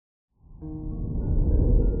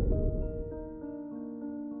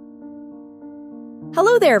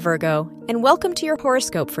Hello there, Virgo, and welcome to your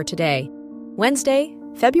horoscope for today, Wednesday,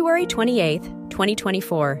 February 28th,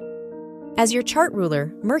 2024. As your chart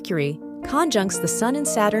ruler, Mercury, conjuncts the Sun and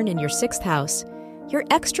Saturn in your 6th house, you're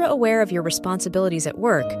extra aware of your responsibilities at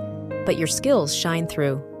work, but your skills shine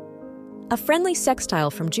through. A friendly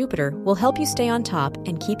sextile from Jupiter will help you stay on top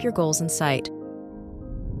and keep your goals in sight.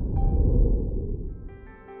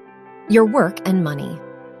 Your work and money.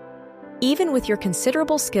 Even with your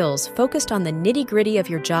considerable skills focused on the nitty-gritty of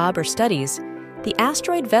your job or studies, the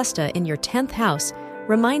asteroid Vesta in your 10th house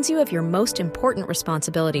reminds you of your most important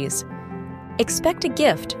responsibilities. Expect a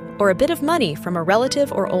gift or a bit of money from a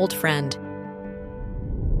relative or old friend.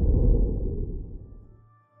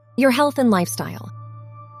 Your health and lifestyle.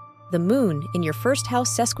 The moon in your 1st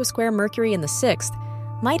house sesquisquare Mercury in the 6th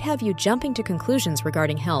might have you jumping to conclusions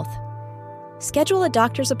regarding health. Schedule a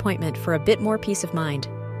doctor's appointment for a bit more peace of mind.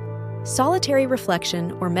 Solitary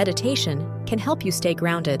reflection or meditation can help you stay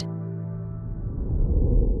grounded.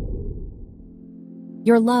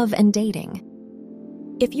 Your love and dating.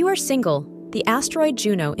 If you are single, the asteroid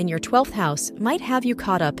Juno in your 12th house might have you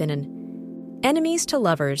caught up in an enemies to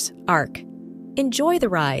lovers arc. Enjoy the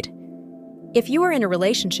ride. If you are in a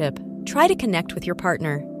relationship, try to connect with your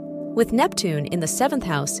partner. With Neptune in the 7th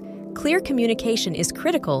house, clear communication is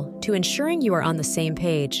critical to ensuring you are on the same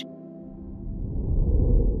page.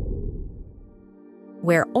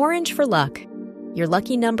 Wear orange for luck. Your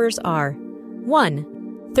lucky numbers are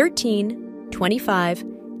 1, 13, 25,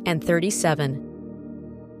 and 37.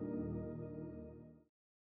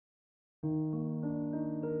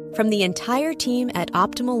 From the entire team at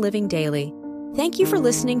Optimal Living Daily, thank you for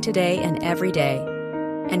listening today and every day.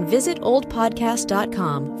 And visit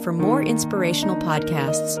oldpodcast.com for more inspirational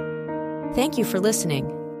podcasts. Thank you for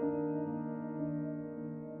listening.